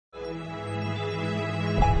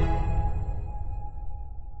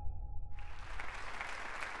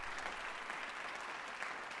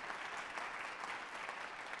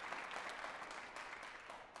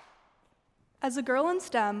As a girl in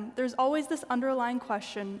STEM, there's always this underlying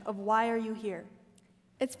question of why are you here?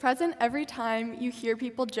 It's present every time you hear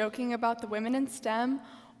people joking about the women in STEM,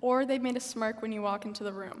 or they made a smirk when you walk into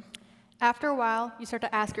the room. After a while, you start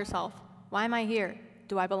to ask yourself, why am I here?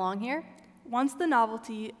 Do I belong here? Once the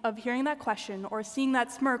novelty of hearing that question or seeing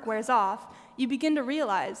that smirk wears off, you begin to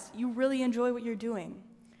realize you really enjoy what you're doing.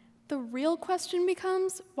 The real question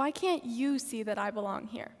becomes, why can't you see that I belong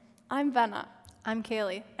here? I'm Venna. I'm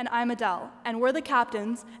Kaylie. And I'm Adele, and we're the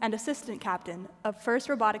captains and assistant captain of FIRST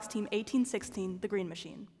Robotics Team 1816, the Green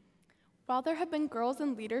Machine. While there have been girls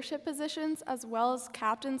in leadership positions as well as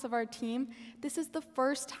captains of our team, this is the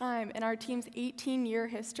first time in our team's 18-year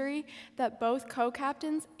history that both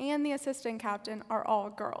co-captains and the assistant captain are all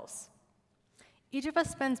girls. Each of us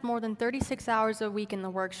spends more than 36 hours a week in the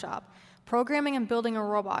workshop, programming and building a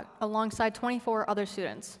robot alongside 24 other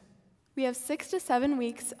students. We have 6 to 7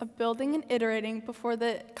 weeks of building and iterating before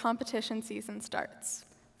the competition season starts.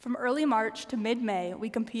 From early March to mid-May, we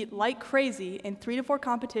compete like crazy in 3 to 4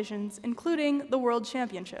 competitions, including the World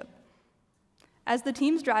Championship. As the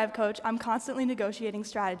team's drive coach, I'm constantly negotiating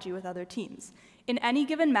strategy with other teams. In any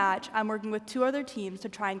given match, I'm working with 2 other teams to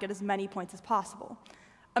try and get as many points as possible.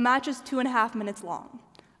 A match is 2.5 minutes long.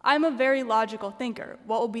 I'm a very logical thinker.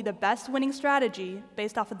 What will be the best winning strategy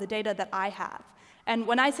based off of the data that I have? And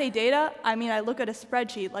when I say data, I mean I look at a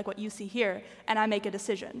spreadsheet like what you see here, and I make a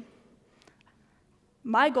decision.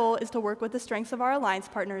 My goal is to work with the strengths of our alliance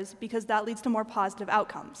partners because that leads to more positive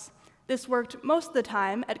outcomes. This worked most of the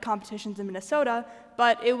time at competitions in Minnesota,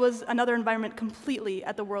 but it was another environment completely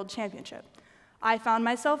at the World Championship. I found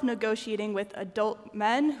myself negotiating with adult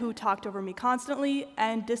men who talked over me constantly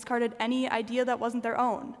and discarded any idea that wasn't their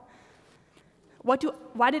own.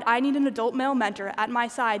 Why did I need an adult male mentor at my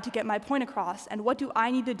side to get my point across, and what do I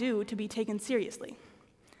need to do to be taken seriously?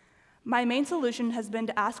 My main solution has been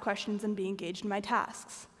to ask questions and be engaged in my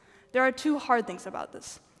tasks. There are 2 hard things about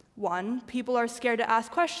this. 1, people are scared to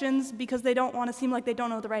ask questions because they don't want to seem like they don't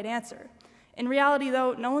know the right answer. In reality,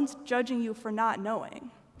 though, no one's judging you for not knowing.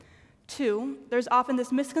 2, there's often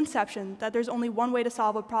this misconception that there's only one way to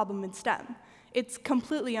solve a problem in STEM. It's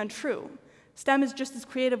completely untrue. STEM is just as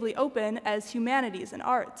creatively open as humanities and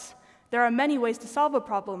arts. There are many ways to solve a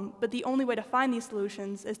problem, but the only way to find these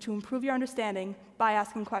solutions is to improve your understanding by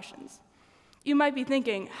asking questions. You might be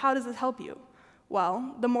thinking, how does this help you?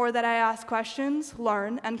 Well, the more that I ask questions,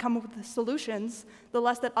 learn, and come up with the solutions, the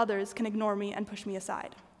less that others can ignore me and push me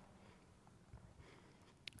aside.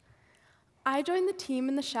 I joined the team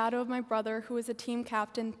in the shadow of my brother, who was a team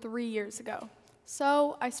captain 3 years ago.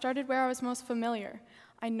 So I started where I was most familiar.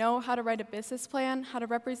 I know how to write a business plan, how to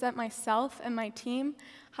represent myself and my team,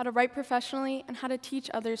 how to write professionally, and how to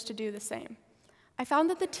teach others to do the same. I found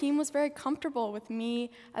that the team was very comfortable with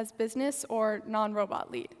me as business or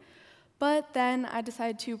non-robot lead. But then I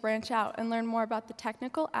decided to branch out and learn more about the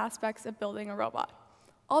technical aspects of building a robot.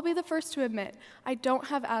 I'll be the first to admit, I don't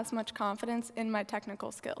have as much confidence in my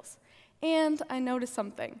technical skills. And I noticed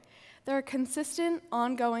something. There are consistent,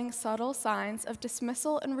 ongoing, subtle signs of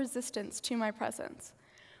dismissal and resistance to my presence.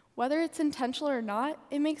 Whether it's intentional or not,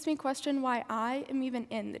 it makes me question why I am even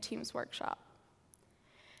in the team's workshop.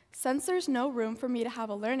 Since there's no room for me to have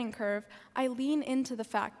a learning curve, I lean into the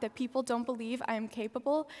fact that people don't believe I am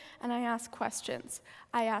capable, and I ask questions.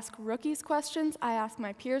 I ask rookies questions, I ask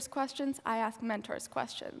my peers questions, I ask mentors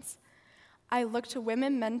questions. I look to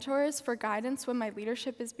women mentors for guidance when my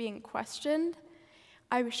leadership is being questioned.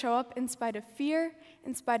 I show up in spite of fear,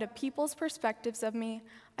 in spite of people's perspectives of me.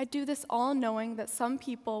 I do this all knowing that some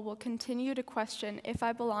people will continue to question if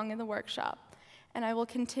I belong in the workshop, and I will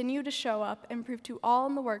continue to show up and prove to all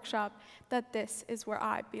in the workshop that this is where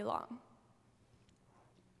I belong.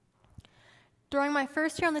 During my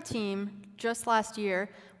first year on the team, just last year,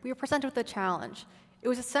 we were presented with a challenge. It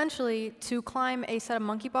was essentially to climb a set of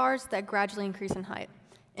monkey bars that gradually increase in height.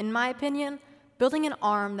 In my opinion, building an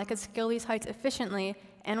arm that could scale these heights efficiently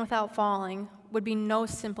and without falling would be no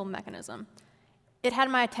simple mechanism. It had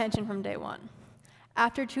my attention from day one.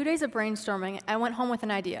 After 2 days of brainstorming, I went home with an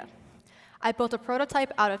idea. I built a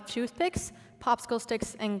prototype out of toothpicks, popsicle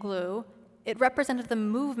sticks, and glue. It represented the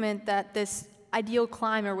movement that this ideal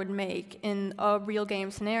climber would make in a real game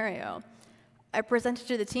scenario. I presented it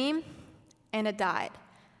to the team, and it died.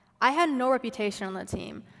 I had no reputation on the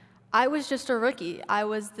team. I was just a rookie. I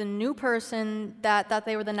was the new person that thought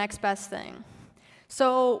they were the next best thing.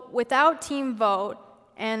 So without team vote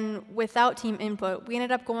and without team input, we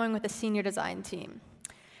ended up going with a senior design team.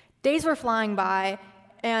 Days were flying by,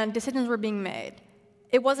 and decisions were being made.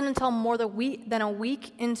 It wasn't until more than a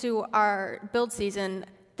week into our build season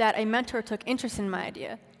that a mentor took interest in my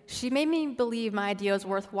idea. She made me believe my idea was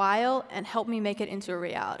worthwhile and helped me make it into a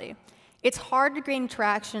reality. It's hard to gain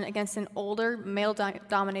traction against an older,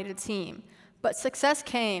 male-dominated team, but success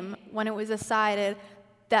came when it was decided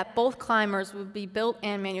that both climbers would be built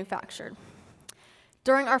and manufactured.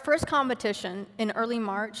 During our first competition in early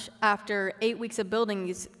March, after 8 weeks of building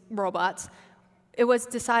these robots, it was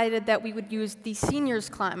decided that we would use the seniors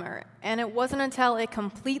climber, and it wasn't until it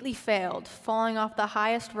completely failed, falling off the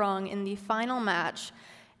highest rung in the final match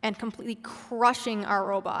and completely crushing our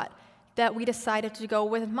robot, that we decided to go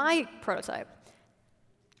with my prototype.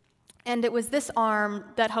 And it was this arm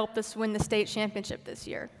that helped us win the state championship this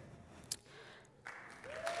year.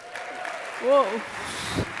 Whoa.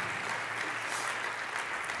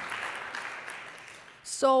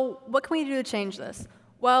 So what can we do to change this?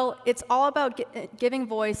 Well, it's all about giving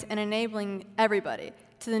voice and enabling everybody,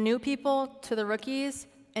 to the new people, to the rookies,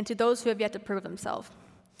 and to those who have yet to prove themselves.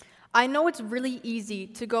 I know it's really easy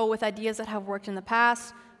to go with ideas that have worked in the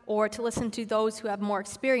past, or to listen to those who have more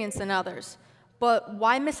experience than others. But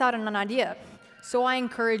why miss out on an idea? So I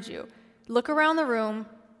encourage you, look around the room,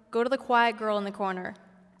 go to the quiet girl in the corner,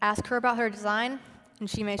 ask her about her design, and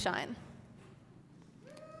she may shine.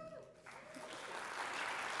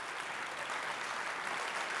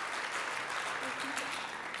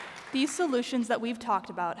 These solutions that we've talked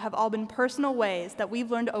about have all been personal ways that we've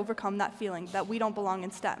learned to overcome that feeling that we don't belong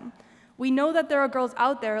in STEM. We know that there are girls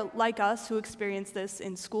out there like us who experience this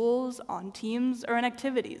in schools, on teams, or in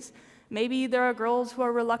activities. Maybe there are girls who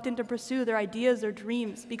are reluctant to pursue their ideas or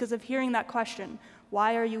dreams because of hearing that question,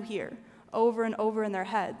 "Why are you here?" over and over in their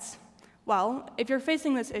heads. Well, if you're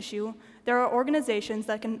facing this issue, there are organizations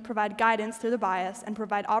that can provide guidance through the bias and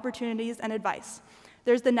provide opportunities and advice.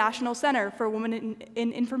 There's the National Center for Women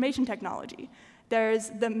in Information Technology. There's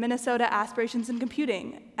the Minnesota Aspirations in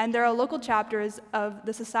Computing, and there are local chapters of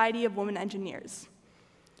the Society of Women Engineers.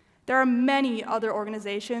 There are many other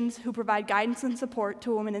organizations who provide guidance and support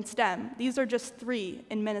to women in STEM. These are just 3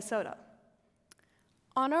 in Minnesota.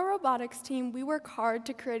 On our robotics team, we work hard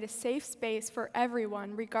to create a safe space for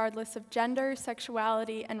everyone, regardless of gender,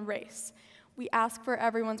 sexuality, and race. We ask for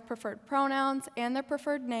everyone's preferred pronouns and their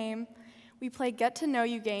preferred name. We play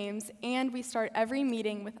get-to-know-you games, and we start every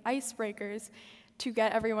meeting with icebreakers to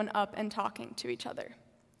get everyone up and talking to each other.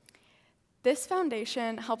 This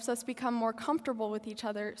foundation helps us become more comfortable with each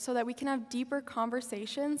other so that we can have deeper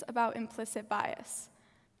conversations about implicit bias.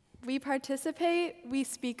 We participate, we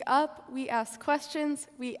speak up, we ask questions,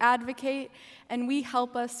 we advocate, and we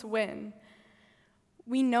help us win.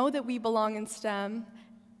 We know that we belong in STEM.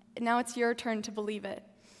 Now it's your turn to believe it.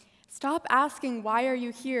 Stop asking, "Why are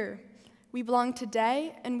you here?" We belong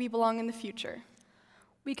today, and we belong in the future.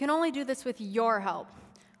 We can only do this with your help.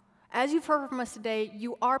 As you've heard from us today,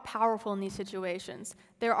 you are powerful in these situations.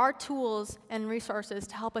 There are tools and resources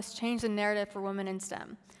to help us change the narrative for women in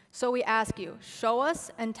STEM. So we ask you, show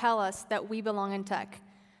us and tell us that we belong in tech.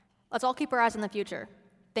 Let's all keep our eyes on the future.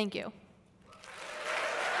 Thank you.